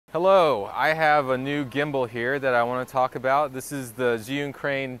Hello, I have a new gimbal here that I want to talk about. This is the Zhiyun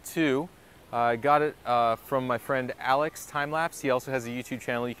Crane 2. I got it from my friend Alex Timelapse. He also has a YouTube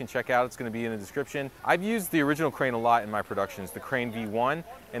channel you can check out. It's going to be in the description. I've used the original Crane a lot in my productions, the Crane V1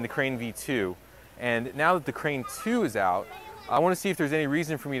 and the Crane V2. And now that the Crane 2 is out, I want to see if there's any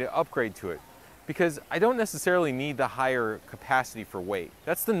reason for me to upgrade to it. Because I don't necessarily need the higher capacity for weight.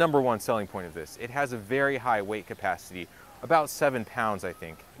 That's the #1 selling point of this. It has a very high weight capacity. About 7 pounds, I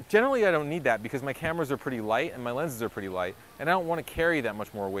think. Generally, I don't need that because my cameras are pretty light and my lenses are pretty light, and I don't want to carry that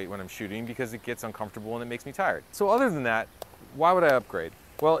much more weight when I'm shooting because it gets uncomfortable and it makes me tired. So other than that, why would I upgrade?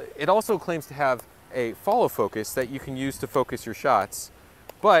 Well, it also claims to have a follow focus that you can use to focus your shots,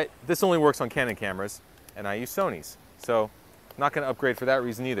 but this only works on Canon cameras, and I use Sony's. So I'm not going to upgrade for that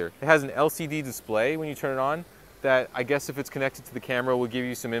reason either. It has an LCD display when you turn it on that I guess if it's connected to the camera will give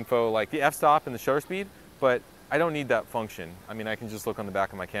you some info like the f-stop and the shutter speed, but I don't need that function. I mean, I can just look on the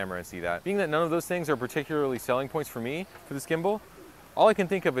back of my camera and see that. Being that none of those things are particularly selling points for me for this gimbal, all I can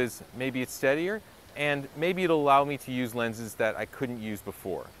think of is maybe it's steadier and maybe it'll allow me to use lenses that I couldn't use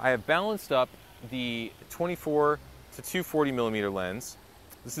before. I have balanced up the 24 to 240 millimeter lens.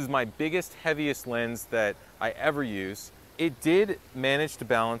 This is my biggest, heaviest lens that I ever use. It did manage to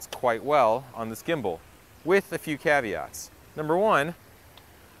balance quite well on this gimbal with a few caveats. #1,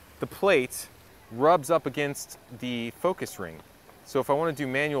 the plate rubs up against the focus ring. So if I want to do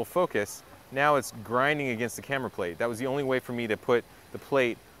manual focus, now it's grinding against the camera plate. That was the only way for me to put the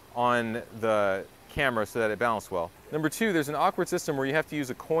plate on the camera so that it balanced well. #2, there's an awkward system where you have to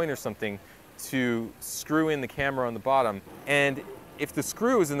use a coin or something to screw in the camera on the bottom. And if the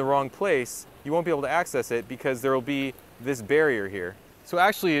screw is in the wrong place, you won't be able to access it because there will be this barrier here. So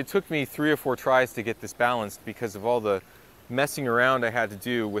actually it took me 3 or 4 tries to get this balanced because of all the messing around I had to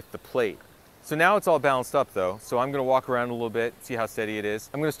do with the plate. So now it's all balanced up though, so I'm going to walk around a little bit, see how steady it is.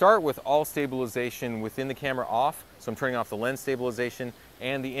 I'm going to start with all stabilization within the camera off, so I'm turning off the lens stabilization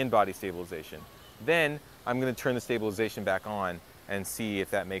and the in-body stabilization. Then I'm going to turn the stabilization back on and see if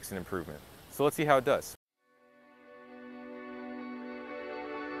that makes an improvement. So let's see how it does.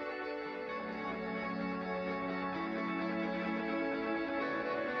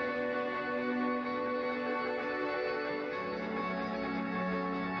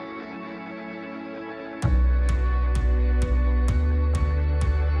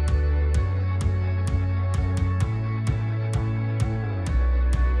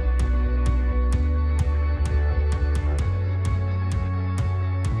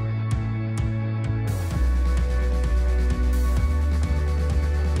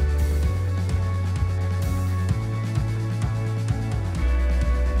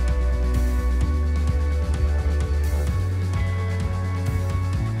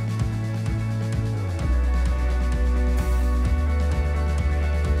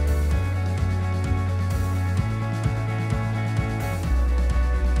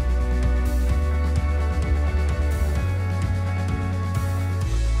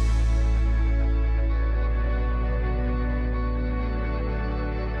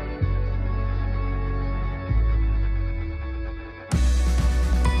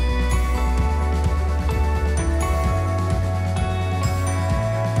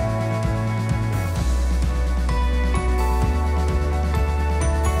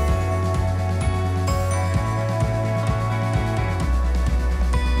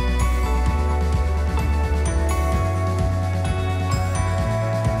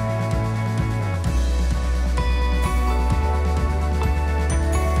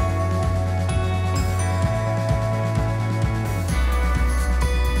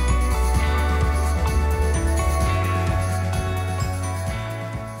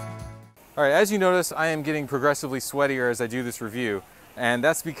 All right, as you notice, I am getting progressively sweatier as I do this review, and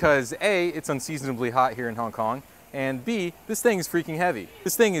that's because A, it's unseasonably hot here in Hong Kong, and B, this thing is freaking heavy.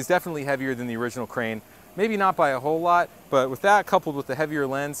 This thing is definitely heavier than the original Crane, maybe not by a whole lot, but with that coupled with the heavier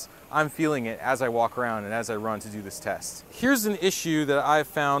lens, I'm feeling it as I walk around and as I run to do this test. Here's an issue that I've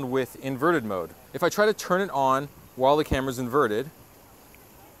found with inverted mode. If I try to turn it on while the camera's inverted,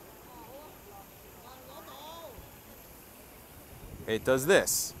 it does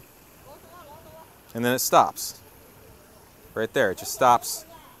this. And then it stops. Right there, it just stops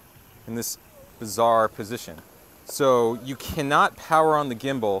in this bizarre position. So you cannot power on the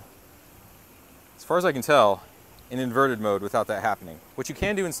gimbal, as far as I can tell, in inverted mode without that happening. What you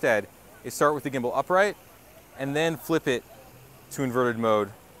can do instead is start with the gimbal upright and then flip it to inverted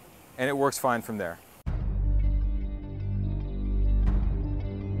mode, and it works fine from there.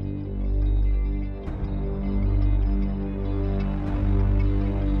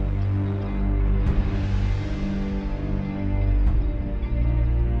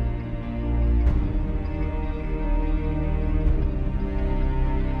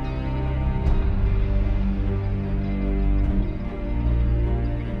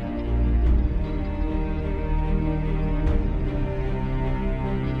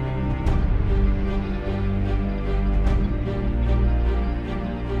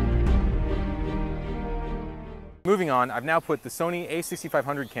 moving on, I've now put the Sony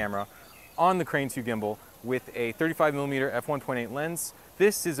a6500 camera on the Crane 2 gimbal with a 35mm f1.8 lens.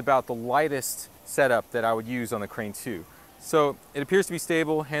 This is about the lightest setup that I would use on the Crane 2. So it appears to be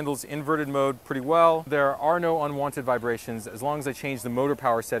stable, handles inverted mode pretty well. There are no unwanted vibrations as long as I change the motor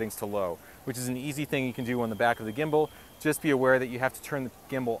power settings to low, which is an easy thing you can do on the back of the gimbal. Just be aware that you have to turn the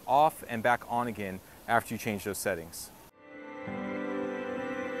gimbal off and back on again after you change those settings.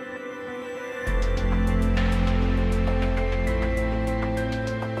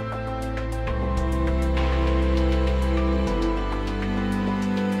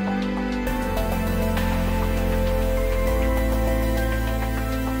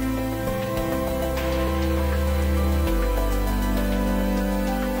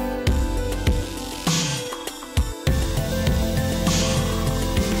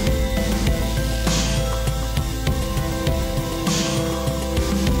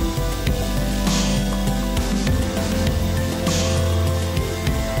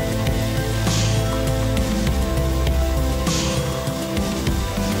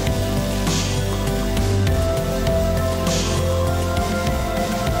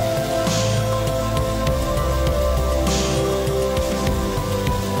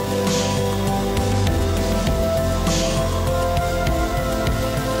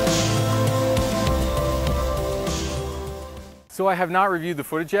 So I have not reviewed the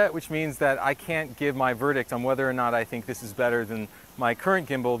footage yet, which means that I can't give my verdict on whether or not I think this is better than my current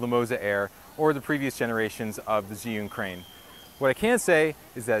gimbal, the Moza Air, or the previous generations of the Zhiyun crane. What I can say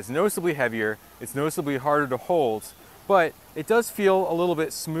is that it's noticeably heavier, it's noticeably harder to hold, but it does feel a little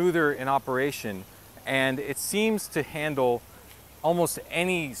bit smoother in operation, and it seems to handle almost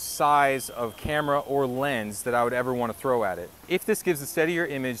any size of camera or lens that I would ever want to throw at it. If this gives a steadier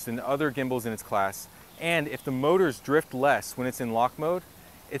image than other gimbals in its class, and if the motors drift less when it's in lock mode,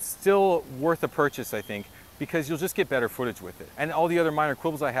 it's still worth a purchase, I think, because you'll just get better footage with it. And all the other minor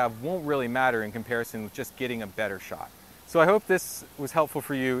quibbles I have won't really matter in comparison with just getting a better shot. So I hope this was helpful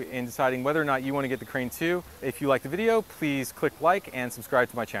for you in deciding whether or not you want to get the Crane 2. If you liked the video, please click like and subscribe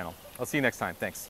to my channel. I'll see you next time. Thanks.